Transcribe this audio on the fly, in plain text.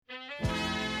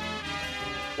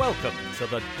Welcome to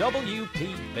the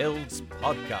WP Builds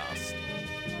podcast,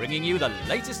 bringing you the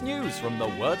latest news from the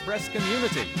WordPress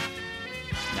community.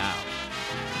 Now,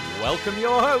 welcome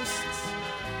your hosts,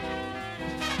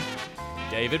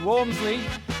 David Wormsley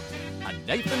and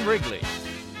Nathan Wrigley.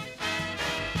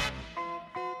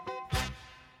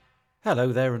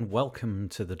 Hello there and welcome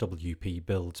to the WP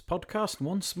Builds podcast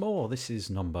once more. This is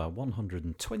number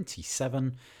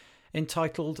 127,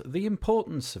 entitled The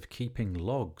Importance of Keeping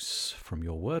Logs from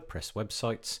Your WordPress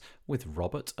Websites with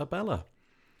Robert Abela.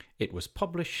 It was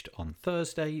published on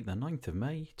Thursday, the 9th of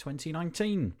May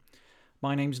 2019.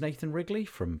 My name's Nathan Wrigley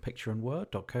from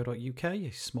pictureandword.co.uk,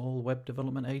 a small web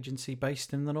development agency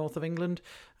based in the north of England.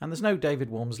 And there's no David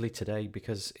Wormsley today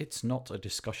because it's not a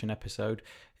discussion episode,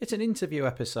 it's an interview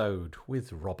episode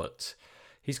with Robert.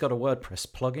 He's got a WordPress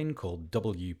plugin called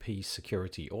WP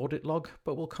Security Audit Log,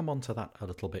 but we'll come on to that a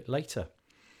little bit later.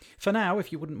 For now,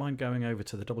 if you wouldn't mind going over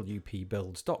to the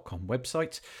wpbuilds.com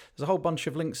website, there's a whole bunch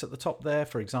of links at the top there.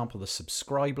 For example, the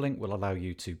subscribe link will allow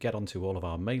you to get onto all of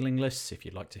our mailing lists if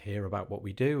you'd like to hear about what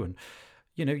we do. And,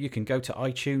 you can go to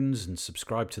iTunes and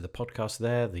subscribe to the podcast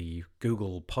there, the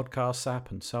Google Podcasts app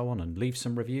and so on, and leave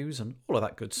some reviews and all of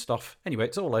that good stuff. Anyway,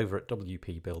 it's all over at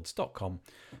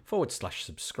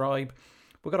wpbuilds.com/subscribe.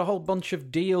 We've got a whole bunch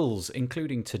of deals,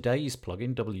 including today's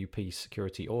plugin, WP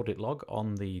Security Audit Log,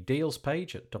 on the deals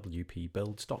page at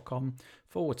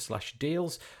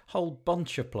wpbuilds.com/deals. Whole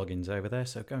bunch of plugins over there,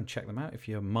 so go and check them out if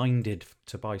you're minded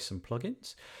to buy some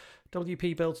plugins.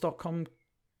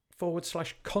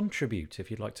 wpbuilds.com/contribute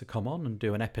if you'd like to come on and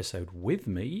do an episode with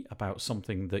me about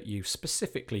something that you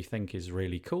specifically think is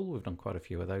really cool. We've done quite a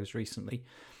few of those recently.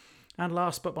 And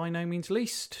last but by no means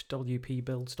least,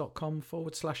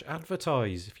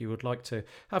 wpbuilds.com/advertise if you would like to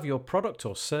have your product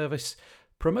or service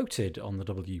promoted on the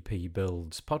WP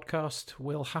Builds podcast.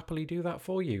 We'll happily do that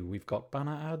for you. We've got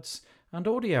banner ads and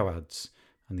audio ads,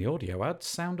 and the audio ads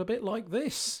sound a bit like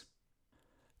this.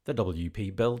 The WP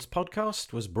Builds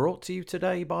podcast was brought to you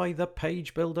today by the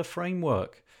Page Builder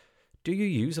Framework. Do you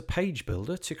use a page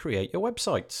builder to create your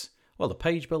websites? Well, the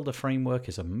Page Builder Framework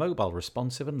is a mobile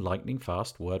responsive and lightning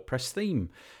fast WordPress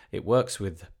theme. It works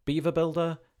with Beaver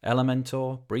Builder,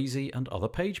 Elementor, Breezy and other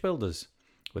page builders.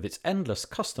 With its endless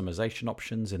customization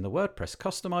options in the WordPress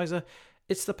customizer,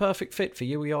 it's the perfect fit for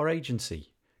you or your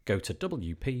agency. Go to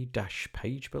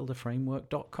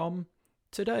wp-pagebuilderframework.com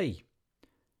today.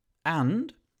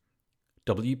 And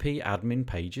WP Admin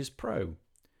Pages Pro.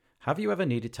 Have you ever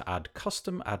needed to add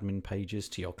custom admin pages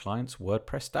to your client's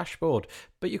WordPress dashboard,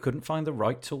 but you couldn't find the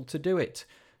right tool to do it?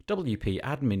 WP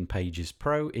Admin Pages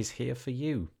Pro is here for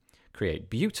you. Create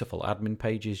beautiful admin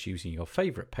pages using your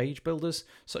favorite page builders,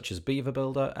 such as Beaver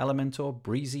Builder, Elementor,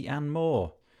 Breezy, and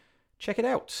more. Check it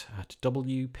out at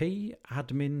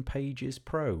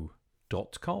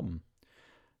wpadminpagespro.com.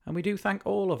 And we do thank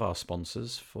all of our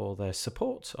sponsors for their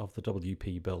support of the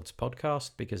WP Builds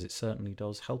podcast, because it certainly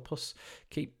does help us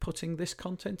keep putting this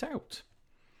content out.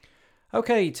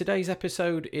 Okay, today's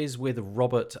episode is with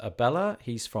Robert Abela.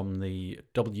 He's from the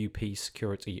WP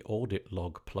Security Audit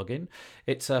Log plugin.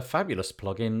 It's a fabulous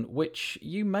plugin which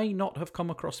you may not have come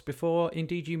across before.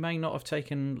 Indeed, you may not have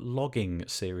taken logging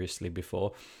seriously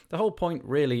before. The whole point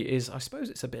really is, I suppose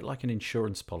it's a bit like an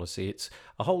insurance policy. It's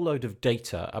a whole load of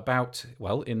data about,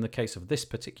 well, in the case of this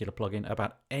particular plugin,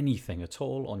 about anything at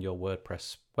all on your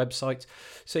WordPress website,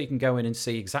 so you can go in and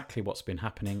see exactly what's been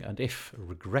happening, and if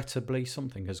regrettably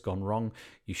something has gone wrong,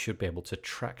 you should be able to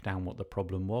track down what the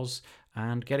problem was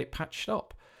and get it patched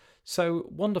up. So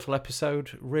wonderful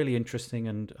episode, really interesting,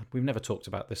 and we've never talked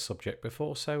about this subject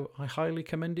before, so I highly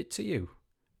commend it to you.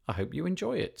 I hope you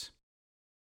enjoy it.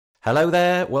 Hello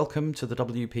there, welcome to the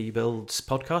WP Builds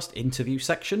podcast interview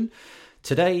section.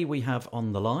 Today we have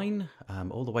on the line,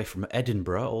 all the way from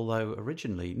Edinburgh, although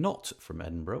originally not from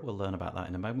Edinburgh. We'll learn about that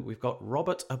in a moment. We've got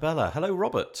Robert Abela. Hello,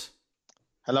 Robert.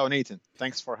 Hello, Nathan.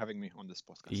 Thanks for having me on this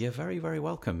podcast. You're very, very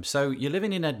welcome. So you're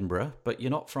living in Edinburgh, but you're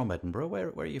not from Edinburgh.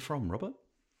 Where are you from, Robert?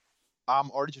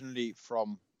 I'm originally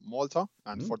from Malta,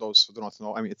 and for those who do not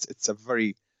know, I mean, it's a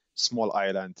very small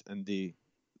island in the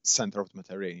center of the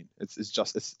Mediterranean. It's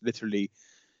literally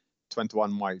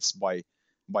 21 miles by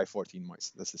 14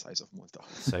 miles. That's the size of Malta.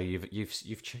 So you've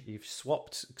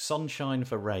swapped sunshine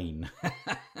for rain.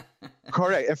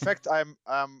 Correct. In fact, I'm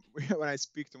when I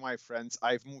speak to my friends,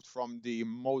 I've moved from the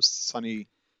most sunny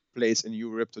place in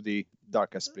Europe to the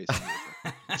darkest place in Europe.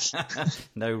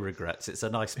 No regrets. It's a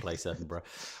nice place, Edinburgh.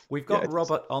 We've got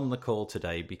Robert on the call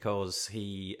today because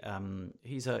he's a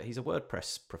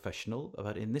WordPress professional,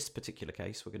 but in this particular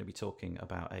case, we're going to be talking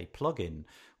about a plugin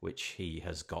which he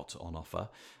has got on offer.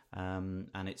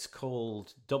 and it's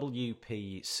called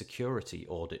WP Security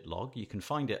Audit Log. You can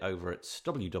find it over at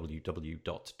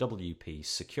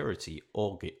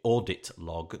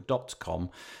www.wpsecurityaudit.com,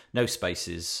 no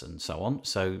spaces and so on.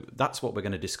 So that's what we're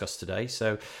going to discuss today.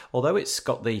 So although it's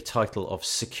got the title of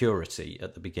security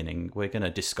at the beginning, we're going to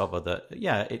discover that,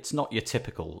 yeah, it's not your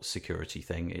typical security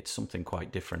thing. It's something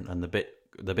quite different, and the bit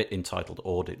entitled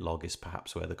audit log is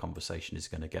perhaps where the conversation is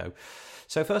going to go.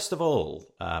 So first of all,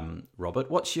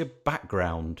 Robert, what's your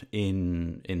background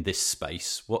in this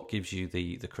space? What gives you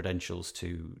the credentials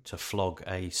to flog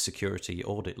a security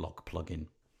audit log plugin?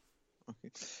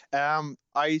 Okay.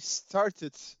 I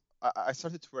started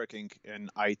working in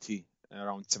IT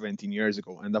around 17 years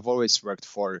ago, and I've always worked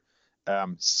for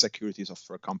security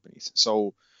software companies.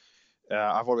 So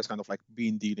I've always kind of like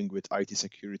been dealing with IT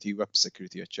security, web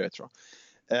security, etc.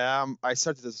 I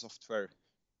started as a software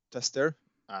tester,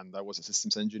 and I was a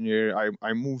systems engineer.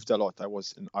 I moved a lot. I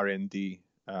was in R&D.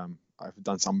 I've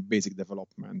done some basic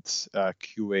development,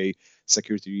 QA,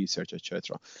 security research,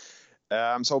 etc.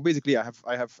 So basically, I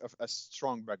have a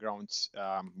strong background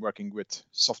working with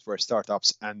software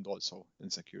startups and also in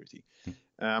security.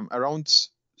 Around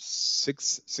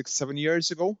 7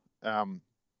 years ago, I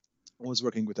was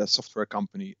working with a software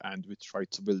company, and we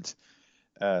tried to build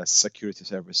a security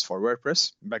service for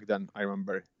WordPress. Back then, I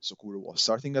remember Sukuru was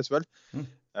starting as well.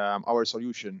 Our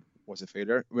solution was a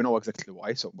failure. We know exactly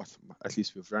why, but at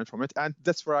least we've learned from it. And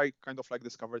that's where I kind of like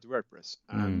discovered WordPress.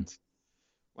 And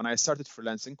when I started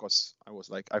freelancing, because I was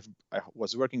like, I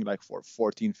was working like for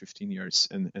 14, 15 years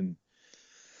in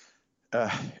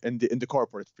the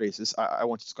corporate places, I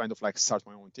wanted to kind of like start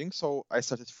my own thing. So I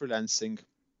started freelancing,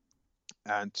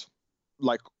 and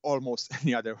like almost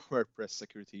any other WordPress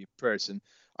security person,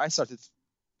 I started,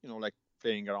 like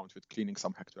playing around with cleaning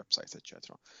some hacked websites,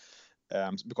 etc.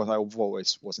 Because I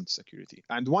always was into security.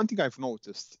 And one thing I've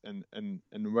noticed in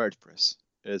WordPress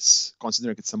is,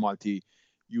 considering it's a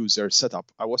multi-user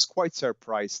setup, I was quite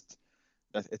surprised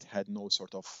that it had no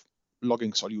sort of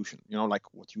logging solution,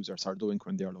 like what users are doing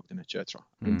when they are logged in, etc.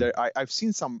 And I've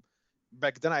seen some.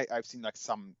 Back then, I've seen like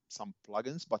some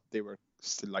plugins, but they were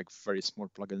still like very small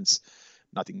plugins,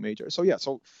 nothing major. So yeah,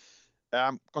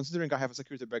 considering I have a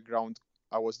security background,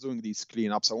 I was doing these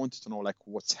cleanups. I wanted to know like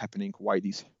what's happening, why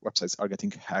these websites are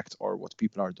getting hacked, or what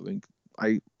people are doing.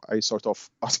 I sort of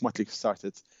automatically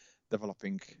started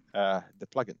developing the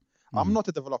plugin. I'm not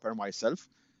a developer myself,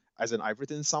 as in I've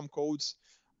written some codes.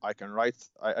 I can read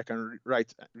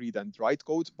and write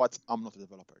code, but I'm not a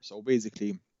developer. So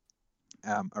basically,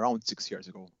 around 6 years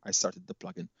ago, I started the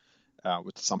plugin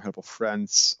with some help of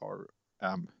friends or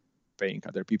paying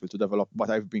other people to develop,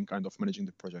 but I've been kind of managing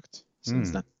the project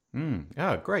since then.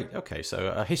 Oh, great. Okay, so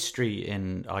a history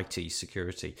in IT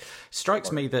security. Strikes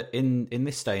me that in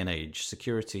this day and age,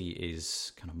 security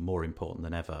is kind of more important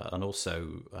than ever, and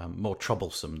also more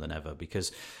troublesome than ever,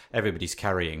 because everybody's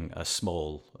carrying a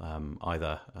small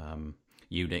either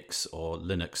Unix or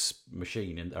Linux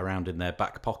machine around in their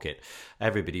back pocket.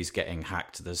 Everybody's getting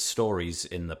hacked. There's stories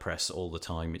in the press all the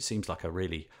time. It seems like a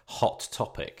really hot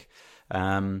topic.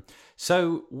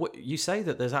 So you say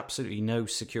that there's absolutely no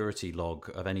security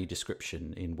log of any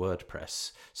description in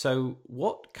WordPress. So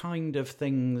what kind of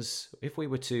things, if we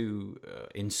were to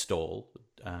install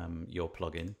your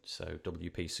plugin, so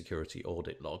WP Security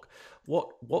Audit Log,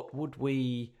 what would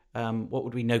we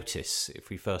notice if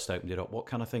we first opened it up? What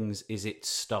kind of things is it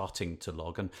starting to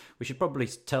log? And we should probably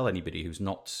tell anybody who's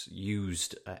not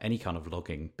used any kind of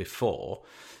logging before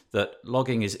that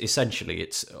logging is essentially,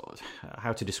 it's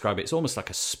how to describe it. It's almost like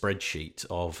a spreadsheet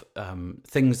of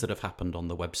things that have happened on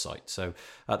the website. So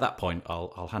at that point,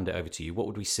 I'll hand it over to you. What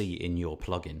would we see in your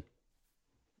plugin?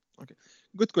 Okay,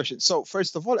 good question. So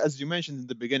first of all, as you mentioned in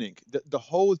the beginning, the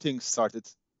whole thing started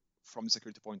from the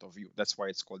security point of view. That's why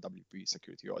it's called WP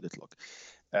Security Audit Log.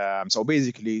 So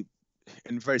basically,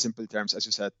 in very simple terms, as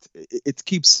you said, it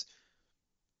keeps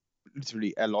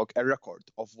literally a log, a record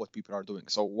of what people are doing.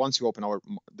 So once you open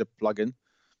the plugin,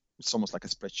 it's almost like a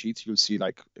spreadsheet. You'll see,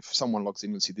 like, if someone logs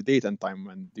in, you'll see the date and time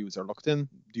when the user logged in,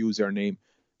 the username,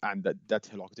 and that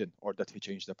he logged in or that he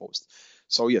changed the post.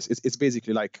 So yes, it's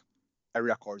basically like a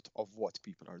record of what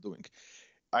people are doing.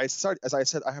 As I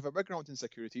said, I have a background in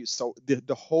security, so the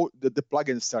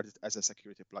plugin started as a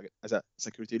security plugin, as a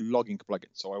security logging plugin.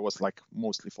 So I was like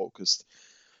mostly focused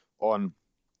on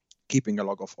keeping a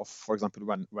log of, for example,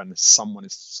 when someone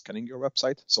is scanning your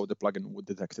website, so the plugin would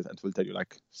detect it and will tell you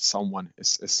like someone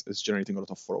is generating a lot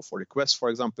of 404 requests, for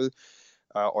example,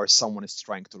 or someone is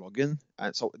trying to log in,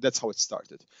 and so that's how it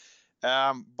started.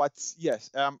 But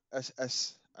yes,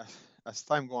 as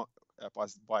time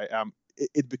passed by,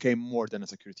 it became more than a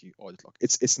security audit log.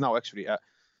 It's now actually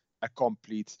a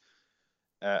complete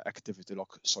activity log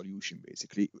solution,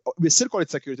 basically. We still call it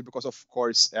security because, of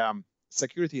course,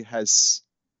 security has,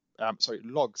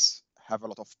 logs have a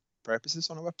lot of purposes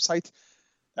on a website.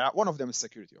 One of them is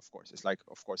security, of course. It's like,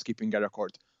 of course, keeping a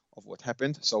record of what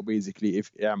happened. So basically,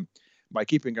 if by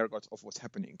keeping a record of what's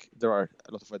happening, there are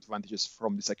a lot of advantages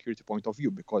from the security point of view,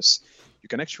 because you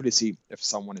can actually see if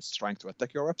someone is trying to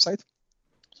attack your website.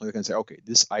 So you can say, okay,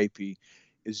 this IP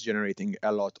is generating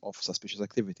a lot of suspicious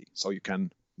activity, so you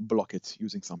can block it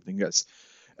using something else.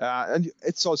 And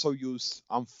it's also used,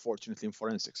 unfortunately, in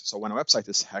forensics. So when a website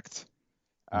is hacked,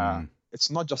 it's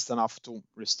not just enough to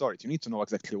restore it. You need to know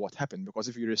exactly what happened, because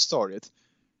if you restore it,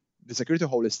 the security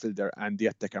hole is still there and the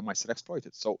attacker might still exploit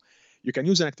it. So you can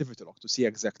use an activity log to see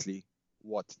exactly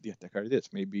what the attacker did.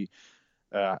 Maybe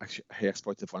he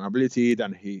exploited vulnerability,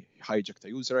 then he hijacked a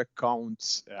user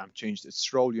account, changed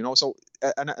its role, So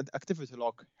an activity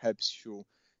log helps you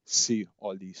see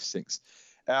all these things.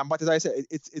 But as I said,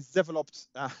 it's developed,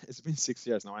 it's been 6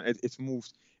 years now, and it's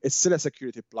moved. It's still a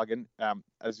security plugin.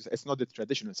 As you say, it's not the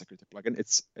traditional security plugin.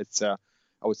 It's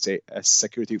I would say a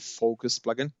security focused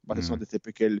plugin, but it's not the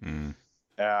typical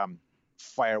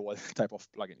firewall type of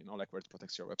plugin, like where it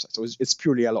protects your website. So it's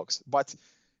purely a logs. But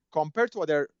compared to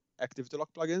other activity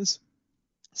log plugins,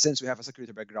 since we have a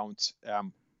security background,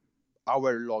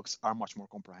 our logs are much more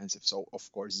comprehensive. So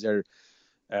of course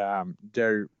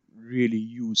they're really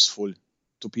useful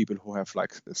to people who have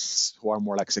like this, who are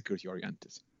more like security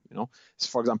oriented. So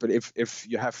for example, if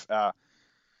you have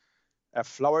a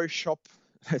flower shop,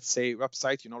 let's say,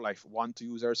 website, like 1 to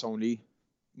users only,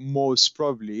 most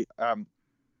probably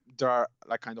there are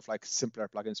like kind of like simpler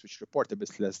plugins which report a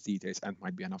bit less details and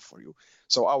might be enough for you.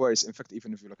 So ours, in fact,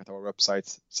 even if you look at our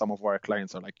website, some of our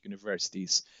clients are like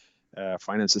universities,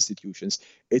 finance institutions.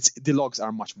 The logs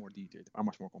are much more detailed, are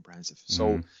much more comprehensive.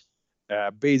 So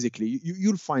basically,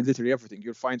 you'll find literally everything.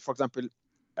 You'll find, for example,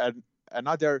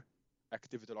 another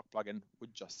activity log plugin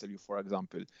would just tell you, for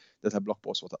example, that a blog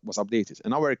post was updated.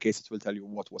 In our case, it will tell you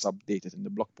what was updated in the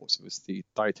blog post with the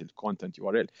title, content,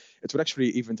 URL. It will actually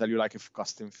even tell you like if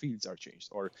custom fields are changed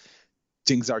or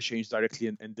things are changed directly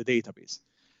in the database.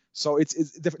 So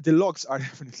the logs are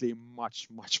definitely much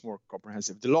more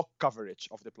comprehensive. The log coverage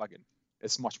of the plugin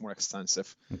is much more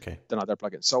extensive than other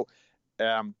plugins. So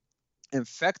in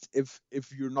fact, if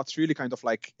you're not really kind of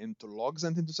like into logs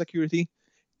and into security,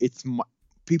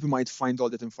 people might find all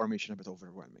that information a bit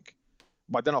overwhelming.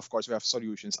 But then, of course, we have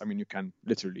solutions. I mean, you can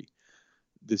literally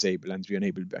disable and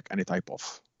re-enable back any type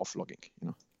of logging,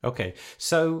 Okay.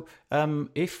 So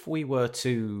if we were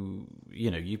to,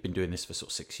 you've been doing this for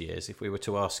sort of 6 years, if we were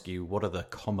to ask you what are the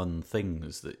common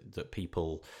things that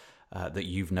people, that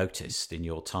you've noticed in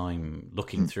your time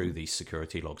looking through these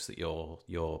security logs that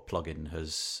your plugin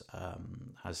has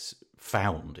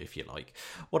found, if you like,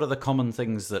 what are the common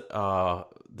things that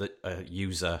a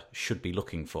user should be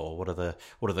looking for? What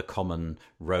are the common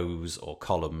rows or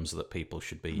columns that people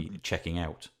should be checking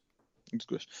out?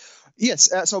 Good. Yes.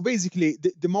 So basically,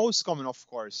 the most common, of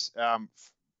course,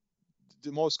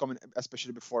 the most common,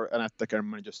 especially before an attacker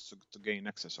manages to gain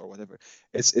access or whatever,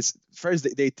 is first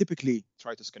they typically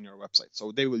try to scan your website.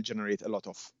 So they will generate a lot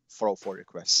of 404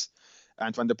 requests.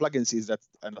 And when the plugin sees that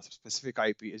a specific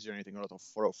IP is generating a lot of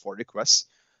 404 requests,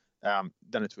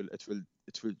 then it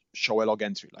will show a log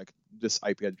entry like this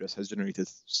IP address has generated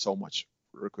so much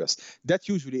requests. That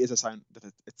usually is a sign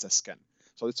that it's a scan.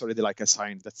 So it's already like a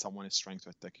sign that someone is trying to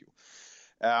attack you.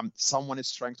 Someone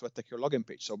is trying to attack your login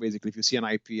page. So basically, if you see an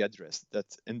IP address that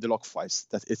in the log files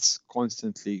that it's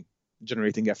constantly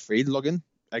generating a failed login,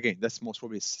 again, that's most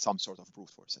probably some sort of brute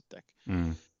force attack.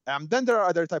 Then there are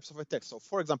other types of attacks. So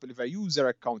for example, if a user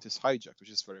account is hijacked,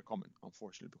 which is very common,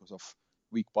 unfortunately, because of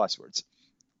weak passwords,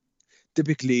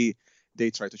 typically they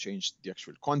try to change the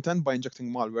actual content by injecting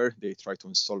malware. They try to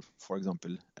install, for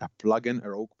example, a plugin, a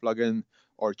rogue plugin,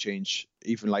 or change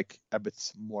even like a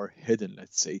bit more hidden,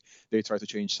 let's say. They try to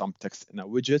change some text in a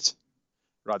widget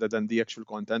rather than the actual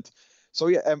content. So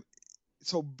yeah,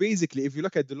 so basically, if you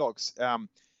look at the logs,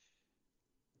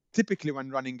 typically when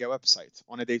running a website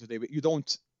on a day-to-day, you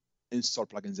don't install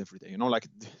plugins every day. Like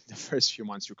the first few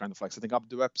months, you're kind of like setting up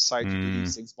the website, you do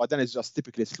these things, but then it's just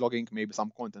typically it's logging, maybe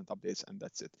some content updates, and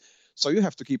that's it. So you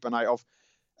have to keep an eye of,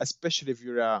 especially if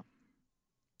you're a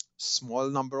small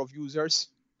number of users,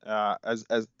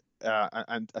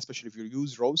 and especially if you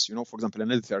use rows, for example,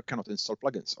 an editor cannot install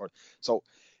plugins. So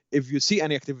if you see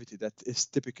any activity that is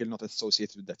typically not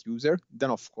associated with that user, then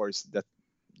of course that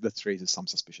raises some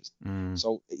suspicion.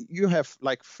 So you have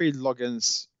like failed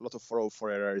logins, a lot of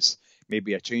 404 errors,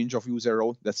 maybe a change of user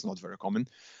role, that's not very common,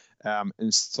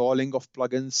 installing of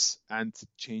plugins and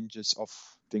changes of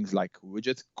things like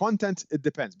widget content. It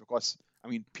depends, because I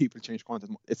mean, people change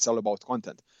content. It's all about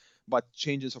content. But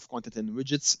changes of content in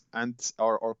widgets and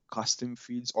or custom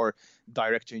fields or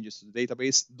direct changes to the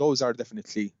database, those are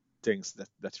definitely things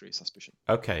that raise suspicion.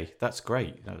 Okay, that's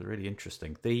great. That's really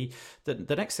interesting. The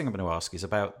next thing I'm going to ask is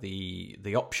about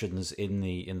the options in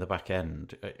the back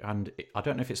end, and I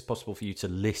don't know if it's possible for you to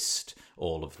list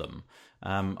all of them.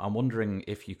 I'm wondering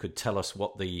if you could tell us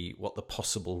what the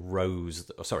possible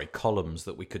columns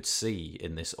that we could see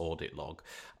in this audit log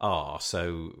are.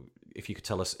 So if you could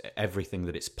tell us everything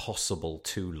that it's possible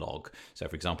to log. So,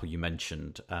 for example, you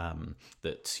mentioned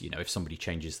that if somebody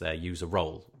changes their user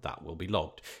role, that will be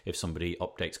logged. If somebody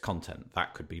updates content,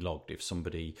 that could be logged. If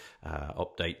somebody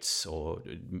updates or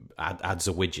adds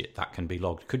a widget, that can be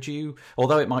logged. Could you,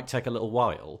 although it might take a little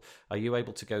while, are you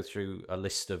able to go through a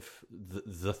list of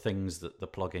the things that the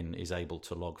plugin is able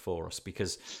to log for us?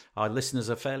 Because our listeners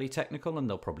are fairly technical and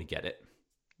they'll probably get it.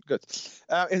 Good.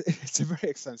 It's a very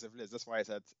extensive list. That's why I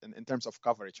said in terms of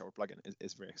coverage, our plugin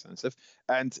is very extensive.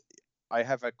 And I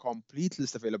have a complete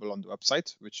list available on the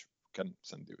website, which can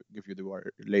give you the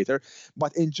URL later.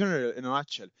 But in general, in a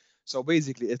nutshell, so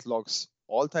basically it logs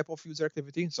all type of user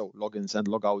activity. So logins and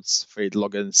logouts, failed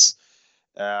logins.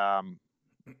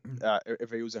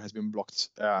 If a user has been blocked,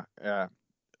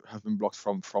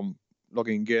 from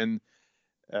logging in.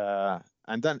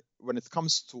 And then when it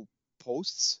comes to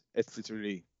posts, it's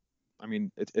literally,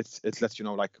 it lets you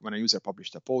know, like when a user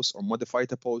published a post or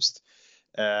modified a post,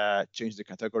 change the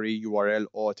category, URL,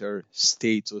 author,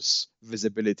 status,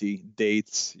 visibility,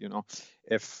 dates.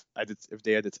 If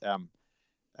they edit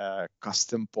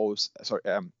custom post.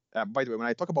 By the way, when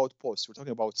I talk about posts, we're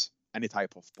talking about any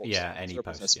type of post. Yeah, any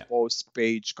post. Yeah. Post,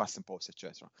 page, custom post,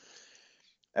 etc.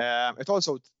 It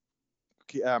also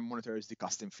monitors the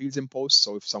custom fields in posts.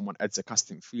 So if someone adds a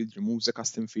custom field, removes a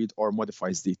custom field, or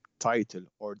modifies the title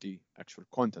or the actual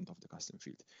content of the custom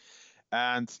field.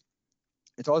 And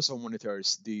it also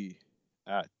monitors the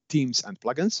themes and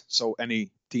plugins. So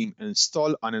any theme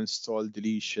install, uninstall,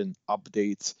 deletion,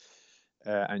 update,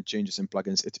 and changes in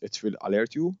plugins, it will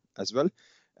alert you as well.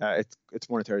 It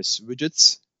monitors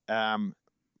widgets,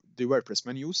 the WordPress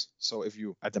menus. So if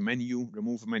you add a menu,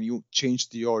 remove a menu, change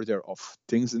the order of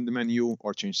things in the menu,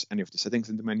 or change any of the settings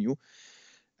in the menu.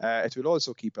 It will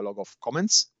also keep a log of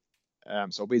comments.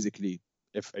 So basically,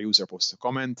 if a user posts a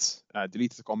comment,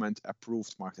 deleted a comment,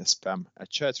 approved, marked as spam,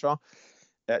 etc.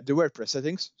 The WordPress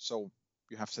settings. So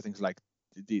you have settings like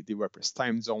the WordPress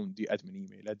time zone, the admin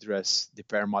email address, the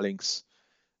permalinks,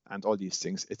 and all these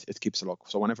things. It keeps a log.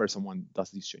 So whenever someone does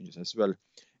these changes as well,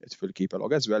 it will keep a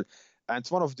log as well. And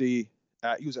one of the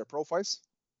user profiles.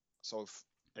 So if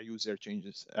a user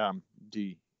changes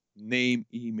the name,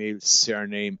 email,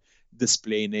 surname,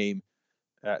 display name,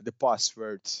 the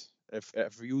password. If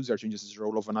a user changes the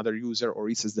role of another user or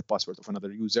resets the password of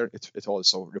another user, it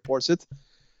also reports it.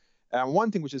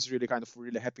 One thing which is really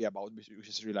really happy about, which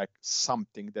is really like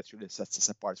something that really sets us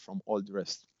apart from all the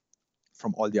rest,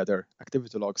 from all the other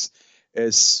activity logs,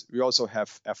 is we also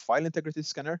have a file integrity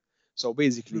scanner. So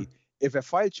basically, if a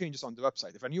file changes on the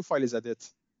website, if a new file is added,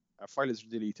 a file is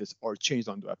deleted or changed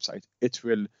on the website, it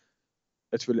will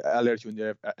alert you in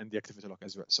the activity log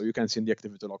as well. So you can see in the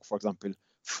activity log, for example,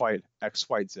 file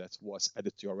XYZ was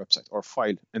added to your website, or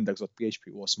file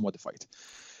index.php was modified.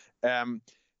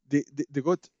 The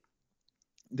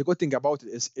good thing about it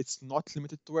is it's not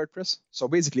limited to WordPress. So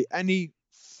basically, any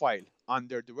file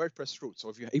under the WordPress root.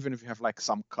 So even if you have like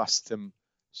some custom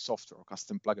software or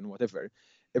custom plugin, whatever,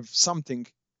 if something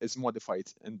is modified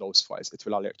in those files, it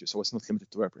will alert you. So it's not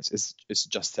limited to WordPress. It's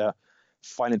just a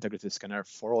file integrity scanner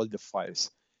for all the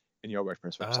files in your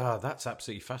WordPress website. That's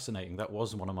absolutely fascinating. That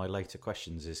was one of my later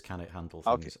questions, is can it handle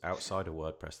things outside of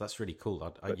WordPress? That's really cool.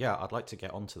 I'd like to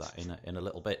get onto that in a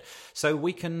little bit. So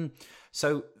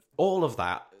all of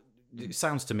that, it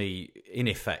sounds to me, in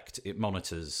effect, it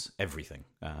monitors everything.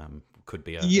 Could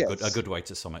be a good way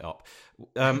to sum it up.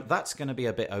 That's going to be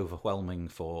a bit overwhelming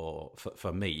for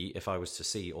me if I was to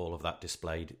see all of that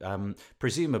displayed.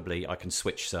 Presumably, I can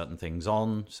switch certain things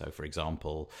on. So, for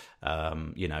example, I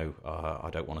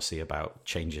don't want to see about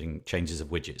changes of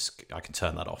widgets. I can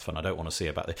turn that off, and I don't want to see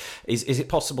about it. Is it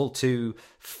possible to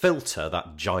filter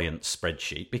that giant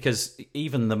spreadsheet? Because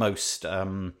even the most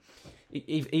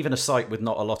even a site with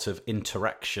not a lot of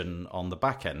interaction on the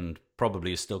back end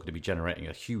probably is still going to be generating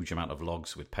a huge amount of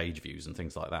logs with page views and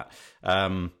things like that.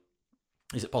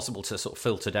 Is it possible to sort of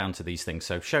filter down to these things?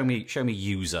 So show me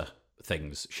user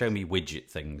things, show me widget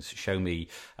things, show me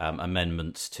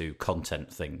amendments to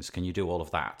content things. Can you do all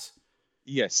of that?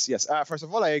 Yes. First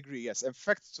of all, I agree. Yes. In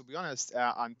fact, to be honest,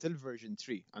 until version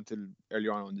 3, until early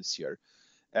on this year,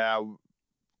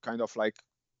 kind of like,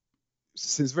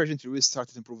 since version 3, we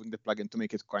started improving the plugin to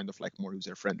make it kind of like more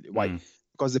user friendly. Why?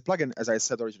 Because the plugin, as I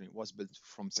said originally, was built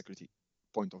from security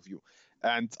point of view.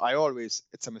 And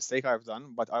it's a mistake I've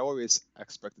done, but I always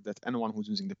expected that anyone who's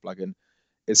using the plugin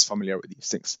is familiar with these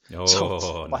things. No.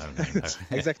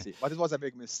 Exactly. But it was a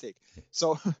big mistake.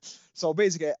 So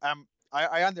basically,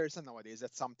 I understand nowadays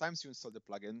that sometimes you install the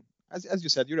plugin, as you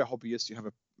said, you're a hobbyist, you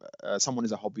have someone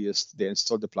is a hobbyist, they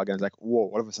install the plugin, like,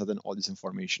 whoa, all of a sudden all this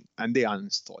information, and they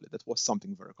uninstall it. That was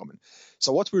something very common.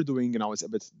 So what we're doing now is a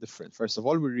bit different. First of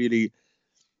all, we're really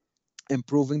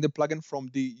improving the plugin from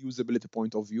the usability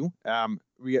point of view.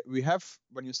 We have,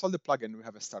 when you install the plugin, we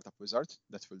have a startup wizard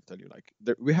that will tell you, like,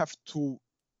 we have 2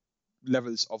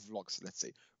 levels of logs, let's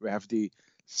say. We have the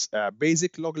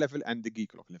basic log level and the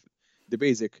geek log level. The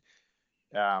basic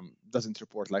doesn't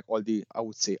report like all the, I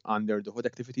would say, under the hood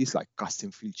activities like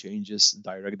custom field changes,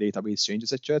 direct database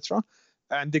changes, etc.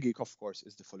 And the geek, of course,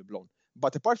 is the fully blown.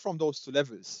 But apart from those 2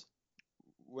 levels,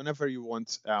 whenever you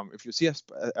want, if you see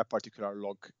a particular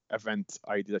log event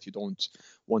ID that you don't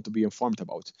want to be informed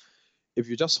about, if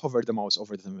you just hover the mouse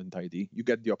over the event ID, you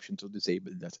get the option to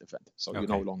disable that event. So you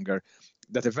no longer,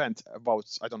 that event about,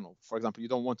 I don't know, for example, you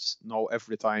don't want to know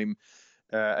every time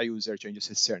a user changes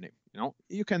his surname.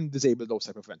 You can disable those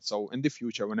type of events. So in the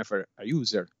future, whenever a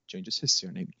user changes his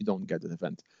surname, you don't get that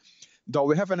event. Though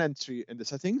we have an entry in the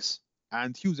settings,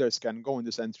 and users can go in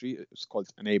this entry, it's called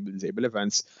enable, disable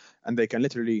events, and they can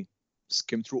literally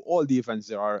skim through all the events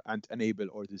there are and enable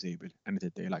or disable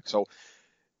anything they like. So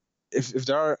if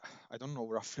there are, I don't know,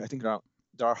 roughly, I think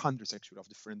there are hundreds actually of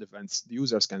different events, the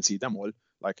users can see them all,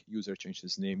 like user changed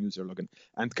his name, user login,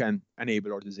 and can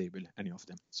enable or disable any of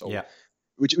them. So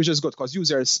which is good, because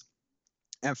users,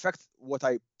 in fact, what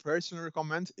I personally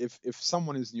recommend, if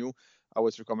someone is new, I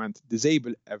would recommend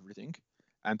disable everything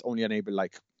and only enable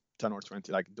like 10 or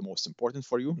 20, like the most important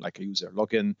for you, like a user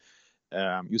login,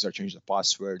 user change the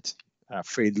password,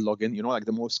 failed login, like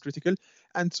the most critical.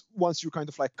 And once you're kind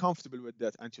of like comfortable with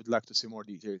that and you'd like to see more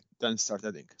detail, then start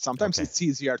adding. Sometimes it's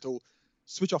easier to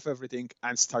switch off everything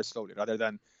and start slowly rather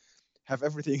than have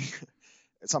everything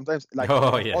sometimes like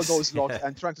all those logs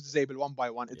and trying to disable one by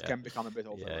one, it can become a bit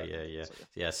overwhelming.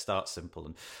 Start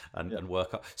simple and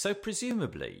work up. So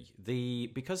presumably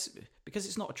because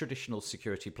it's not a traditional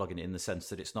security plugin in the sense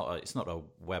that it's not a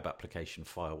web application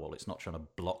firewall, it's not trying to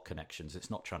block connections,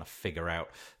 it's not trying to figure out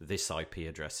this IP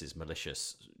address is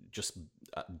malicious, just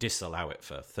disallow it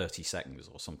for 30 seconds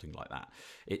or something like that.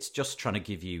 It's just trying to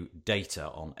give you data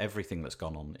on everything that's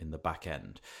gone on in the back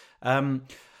end.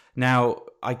 Now,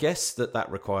 I guess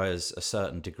that requires a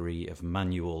certain degree of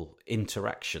manual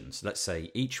interactions. Let's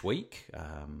say each week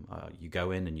you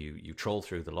go in and you troll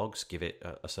through the logs, give it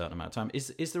a certain amount of time.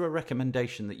 Is there a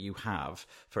recommendation that you have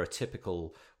for a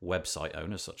typical website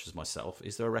owner such as myself?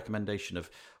 Is there a recommendation of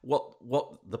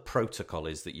what the protocol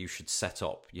is that you should set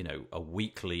up? A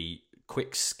weekly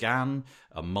quick scan,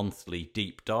 a monthly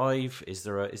deep dive? Is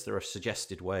there a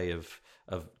suggested way of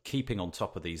keeping on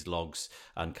top of these logs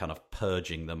and kind of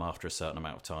purging them after a certain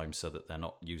amount of time so that they're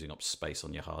not using up space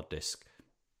on your hard disk?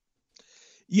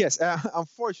 Yes,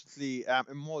 unfortunately,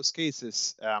 in most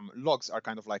cases, logs are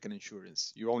kind of like an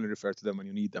insurance. You only refer to them when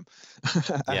you need them,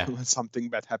 when something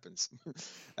bad happens.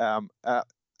 Well,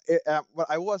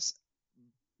 I was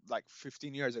like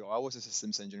 15 years ago, I was a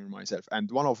systems engineer myself, and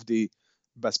one of the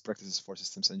best practices for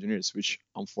systems engineers, which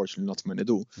unfortunately not many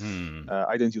do.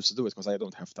 I didn't used to do it because I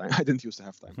don't have time. I didn't used to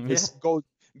have time. Is go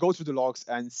through the logs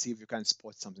and see if you can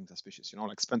spot something suspicious.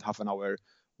 Like spend half an hour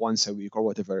once a week or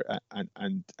whatever,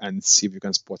 and see if you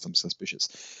can spot something suspicious.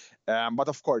 But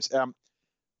of course,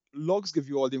 logs give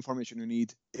you all the information you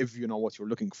need if you know what you're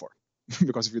looking for.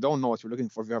 Because if you don't know what you're looking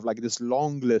for, you have like this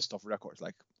long list of records.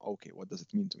 Like, okay, what does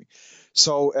it mean to me?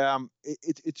 So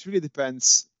it really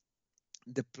depends.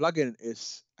 The plugin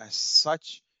is as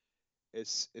such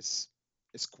is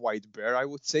quite bare, I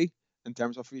would say, in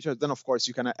terms of features. Then of course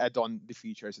you can add on the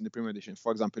features in the premium edition.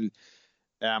 For example,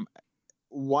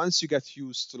 once you get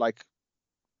used to like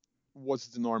what's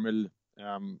the normal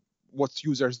what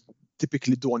users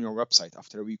typically do on your website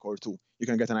after a week or two, you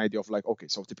can get an idea of like, okay,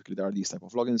 so typically there are these type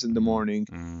of logins in the morning.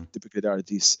 Typically there are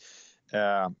these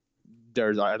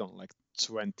there's, I don't know, like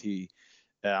 20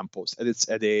 post edits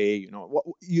a day.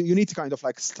 You need to kind of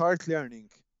like start learning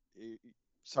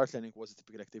what's the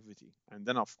typical activity, and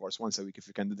then of course once a week, if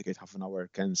you can dedicate half an hour,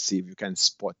 can see if you can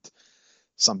spot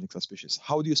something suspicious.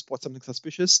 How do you spot something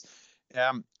suspicious?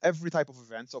 Every type of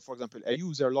event. So for example, a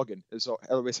user login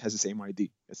always has the same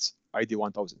ID. It's ID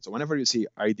 1000. So whenever you see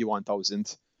ID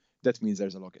 1000, that means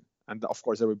there's a login. And of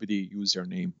course there will be the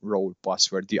username, role,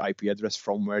 password, the IP address,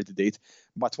 from where, the date,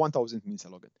 but 1000 means a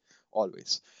login.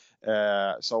 always.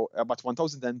 But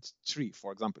 1003,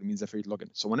 for example, means a failed login.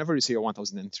 So whenever you say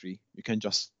 1003, you can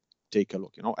just take a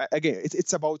look. Again,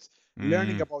 it's about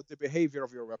learning about the behavior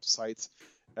of your website,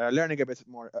 learning a bit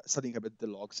more, studying a bit the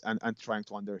logs, and trying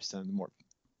to understand more.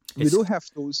 We do have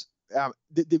those.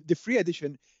 The free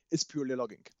edition is purely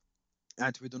logging,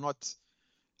 and we do not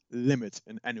limit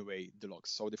in any way the logs.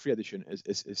 So the free edition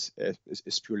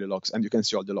is purely logs, and you can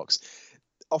see all the logs.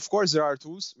 Of course, there are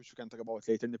tools which we can talk about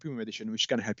later in the premium edition, which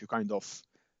can help you kind of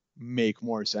make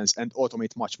more sense and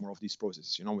automate much more of these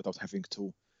processes, without having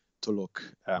to look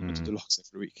into the logs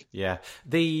every week. Yeah,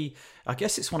 I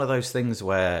guess it's one of those things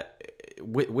where,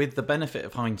 with the benefit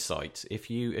of hindsight,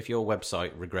 if your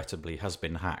website regrettably has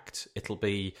been hacked, it'll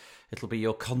be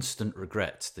your constant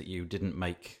regret that you didn't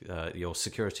make your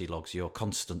security logs your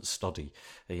constant study.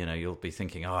 You'll be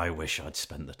thinking, oh, I wish I'd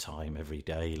spent the time every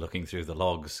day looking through the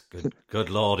logs.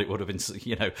 Good Lord, it would have been,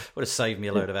 would have saved me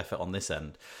a load of effort on this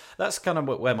end. That's kind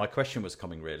of where my question was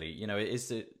coming, really.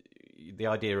 Is it the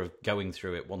idea of going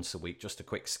through it once a week, just a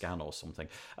quick scan or something,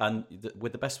 and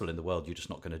with the best will in the world, you're just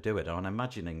not going to do it. And I'm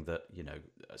imagining that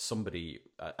somebody,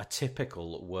 a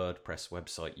typical WordPress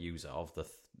website user of the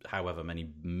however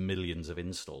many millions of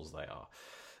installs they are,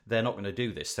 they're not going to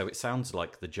do this. So it sounds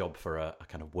like the job for a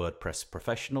kind of WordPress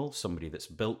professional, somebody that's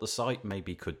built the site,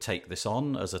 maybe could take this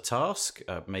on as a task,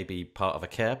 maybe part of a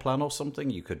care plan or something.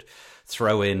 You could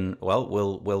throw in, well,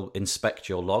 we'll inspect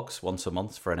your logs once a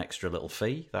month for an extra little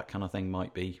fee. That kind of thing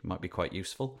might be quite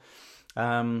useful.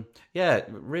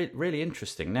 Really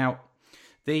interesting. Now,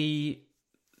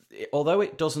 although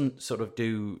it doesn't sort of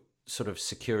do sort of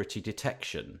security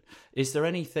detection, is there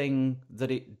anything that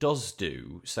it does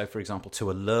do? So, for example, to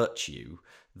alert you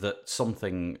that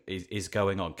something is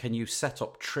going on, can you set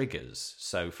up triggers?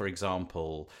 So, for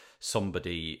example,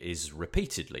 somebody is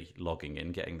repeatedly logging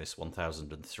in, getting this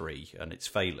 1003, and it's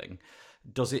failing.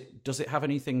 Does it have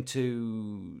anything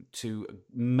to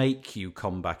make you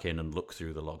come back in and look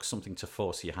through the logs? Something to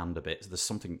force your hand a bit? There's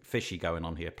something fishy going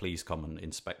on here. Please come and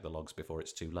inspect the logs before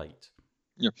it's too late.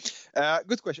 Yeah,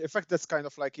 good question. In fact, that's kind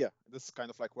of like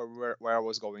where I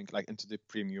was going, like into the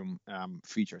premium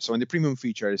features. So in the premium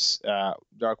features, there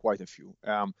are quite a few.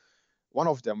 One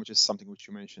of them, which is something which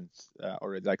you mentioned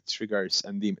already, like triggers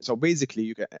and so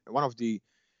basically, one of the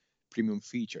premium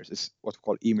features is what we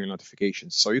call email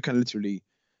notifications. So you can literally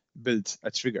build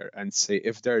a trigger and say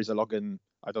if there is a login,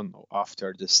 I don't know,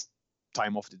 after this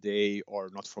time of the day or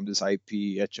not from this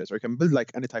IP, etc. You can build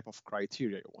like any type of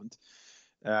criteria you want.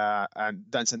 And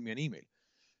then send me an email.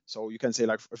 So you can say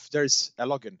like if there's a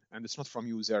login and it's not from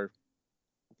user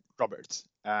Robert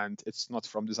and it's not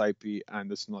from this IP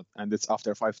and it's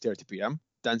after 5:30 p.m.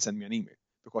 then send me an email,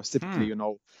 because typically you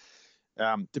know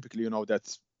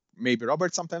that maybe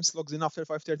Robert sometimes logs in after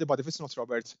 5:30, but if it's not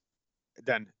Robert,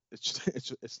 then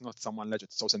it's not someone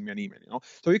legit. So send me an email.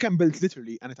 So you can build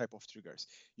literally any type of triggers.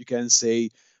 You can say,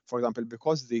 for example,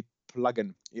 because the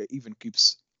plugin even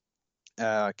keeps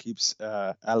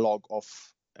a log of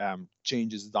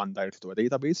changes done directly to a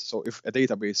database. So if a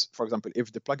database, for example,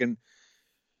 if the plugin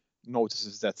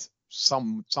notices that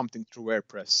something through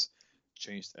WordPress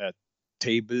changed a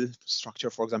table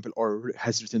structure, for example, or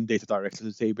has written data directly to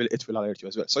the table, it will alert you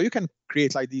as well. So you can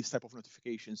create like these type of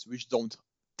notifications which don't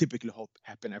typically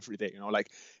happen every day.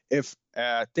 Like if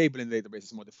a table in the database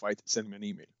is modified, send me an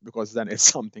email, because then it's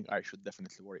something I should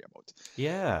definitely worry about.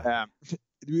 Yeah.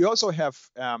 We also have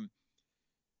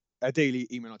a daily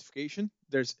email notification.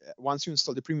 Once you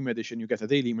install the premium edition, you get a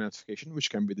daily email notification, which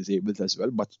can be disabled as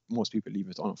well, but most people leave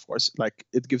it on, of course. Like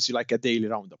it gives you like a daily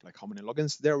roundup, like how many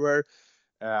logins there were,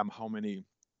 how many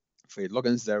failed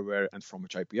logins there were, and from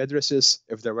which IP addresses,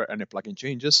 if there were any plugin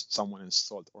changes, someone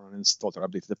installed or uninstalled or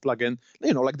updated the plugin,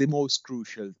 like the most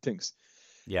crucial things.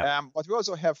 Yeah. But we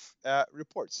also have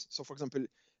reports. So for example,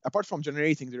 apart from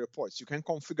generating the reports, you can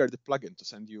configure the plugin to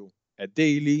send you a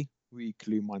daily,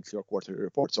 weekly, monthly, or quarterly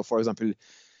report. So for example,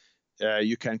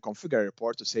 you can configure a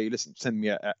report to say, listen, send me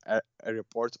a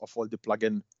report of all the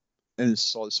plugin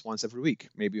installs once every week.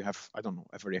 Maybe you have, I don't know,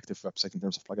 a very active website in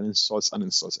terms of plugin installs,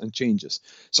 uninstalls, and changes.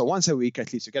 So once a week,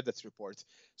 at least, you get that report.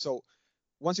 So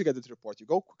once you get that report, you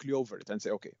go quickly over it and say,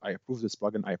 okay, I approve this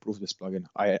plugin, I approve this plugin,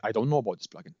 I don't know about this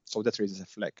plugin. So that raises a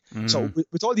flag. So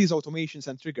with all these automations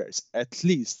and triggers, at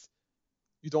least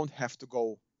you don't have to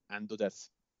go and do that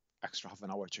extra half an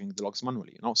hour checking the logs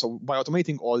manually. So by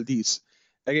automating all these,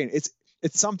 again,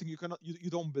 it's something you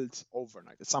don't build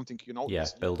overnight. It's something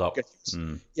build up.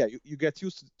 You get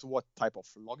used to what type of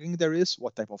logging there is,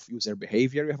 what type of user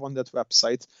behavior you have on that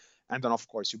website, and then of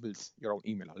course you build your own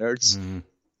email alerts,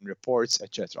 reports,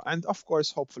 etc. And of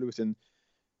course, hopefully within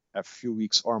a few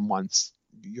weeks or months,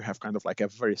 you have kind of like a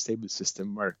very stable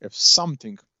system where if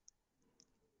something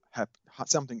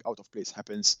out of place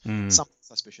happens, something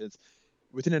suspicious,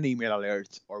 within an email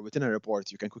alert or within a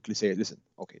report, you can quickly say, listen,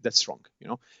 okay, that's wrong,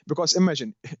 because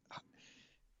imagine,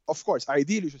 of course,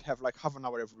 ideally you should have like half an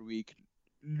hour every week,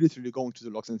 literally going to the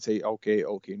logs and say, okay,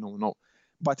 no.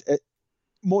 But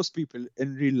most people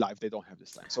in real life, they don't have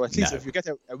this time. So at least if you get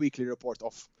a weekly report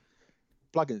of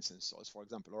plugins installs, for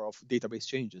example, or of database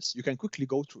changes, you can quickly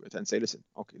go through it and say, listen,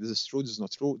 okay, this is true, this is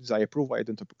not true, this I approve, I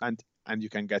don't approve, and you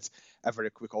can get a very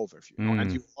quick overview.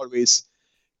 And you always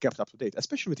kept up to date,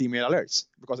 especially with email alerts,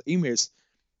 because emails,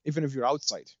 even if you're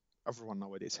outside, everyone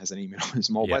nowadays has an email on his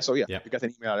mobile. So you get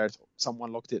an email alert,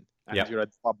 someone logged in, and you're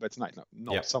at the pub at night.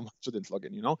 No, someone shouldn't log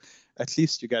in. At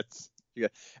least you get.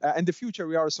 In the future,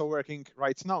 we are also working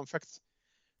right now. In fact,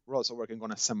 we're also working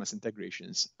on SMS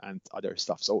integrations and other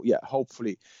stuff. So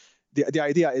hopefully, the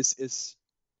idea is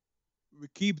we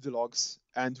keep the logs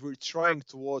and we're trying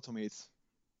to automate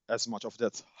as much of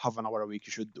that half an hour a week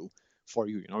you should do for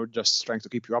you. We're just trying to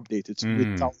keep you updated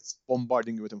without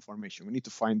bombarding you with information. We need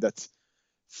to find that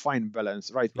fine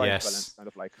balance, right balance, kind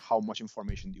of like how much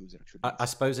information the user actually needs. I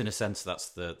suppose in a sense that's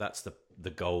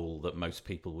the goal that most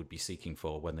people would be seeking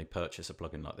for when they purchase a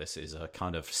plugin like this, is a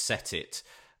kind of set it,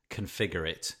 configure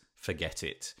it, forget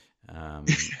it.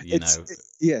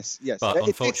 Yes. But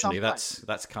unfortunately,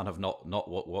 that's kind of not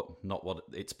what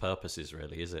its purpose is,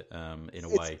 really, is it? In a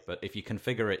way, but if you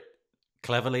configure it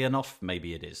cleverly enough,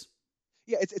 maybe it is.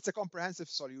 Yeah, it's a comprehensive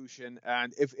solution,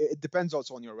 and if it depends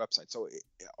also on your website. So,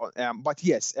 but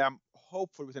yes,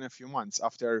 hopefully within a few months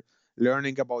after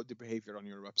learning about the behavior on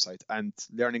your website and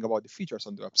learning about the features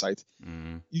on the website,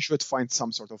 you should find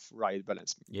some sort of right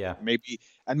balance. Yeah, maybe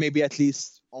at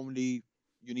least only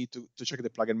you need to check the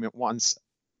plugin once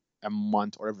a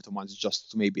month or every 2 months,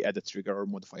 just to maybe add a trigger or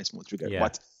modify a small trigger. Yeah.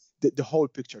 But the whole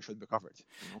picture should be covered.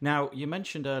 Now, you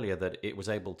mentioned earlier that it was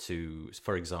able to,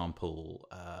 for example,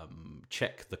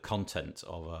 check the content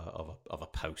of a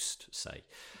post, say.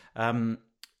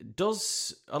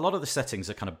 Does a lot of the settings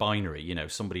are kind of binary?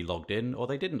 Somebody logged in or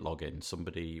they didn't log in.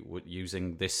 Somebody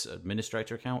using this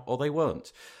administrator account or they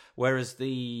weren't. Whereas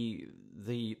the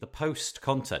post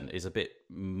content is a bit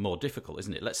more difficult,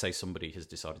 isn't it? Let's say somebody has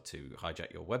decided to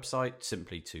hijack your website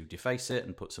simply to deface it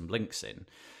and put some links in.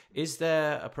 Is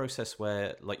there a process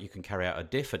where, like, you can carry out a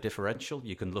differential?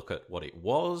 You can look at what it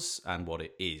was and what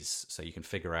it is, so you can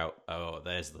figure out,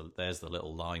 there's the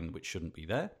little line which shouldn't be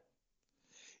there.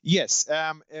 Yes.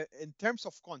 In terms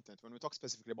of content, when we talk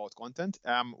specifically about content,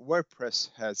 WordPress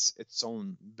has its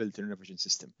own built-in revision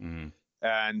system,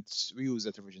 and we use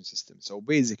that revision system. So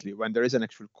basically, when there is an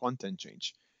actual content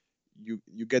change,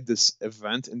 you get this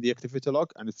event in the activity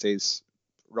log, and it says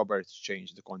Robert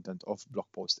changed the content of blog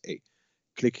post A.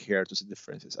 Click here to see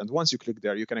differences, and once you click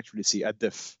there, you can actually see a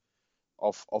diff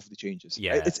of the changes.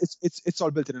 Yeah, it's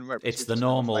all built in WordPress. It's the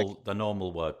normal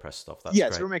WordPress stuff. That's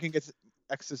great. So we're making it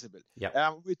accessible.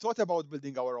 Yeah. We thought about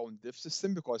building our own diff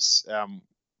system because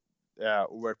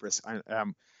WordPress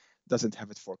doesn't have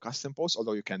it for custom posts,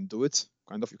 although you can do it.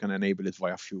 You can enable it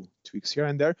via a few tweaks here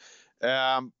and there.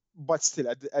 But still,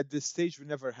 at this stage, we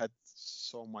never had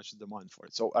so much demand for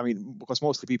it. So because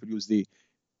mostly people use the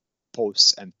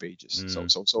posts and pages.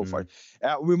 So far,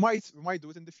 we might do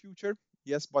it in the future.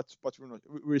 Yes, but we're not.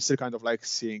 We're still kind of like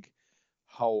seeing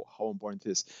how important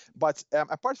it is. But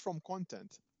apart from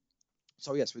content,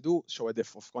 so yes, we do show a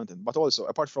diff of content, but also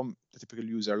apart from the typical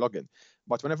user login.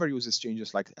 But whenever users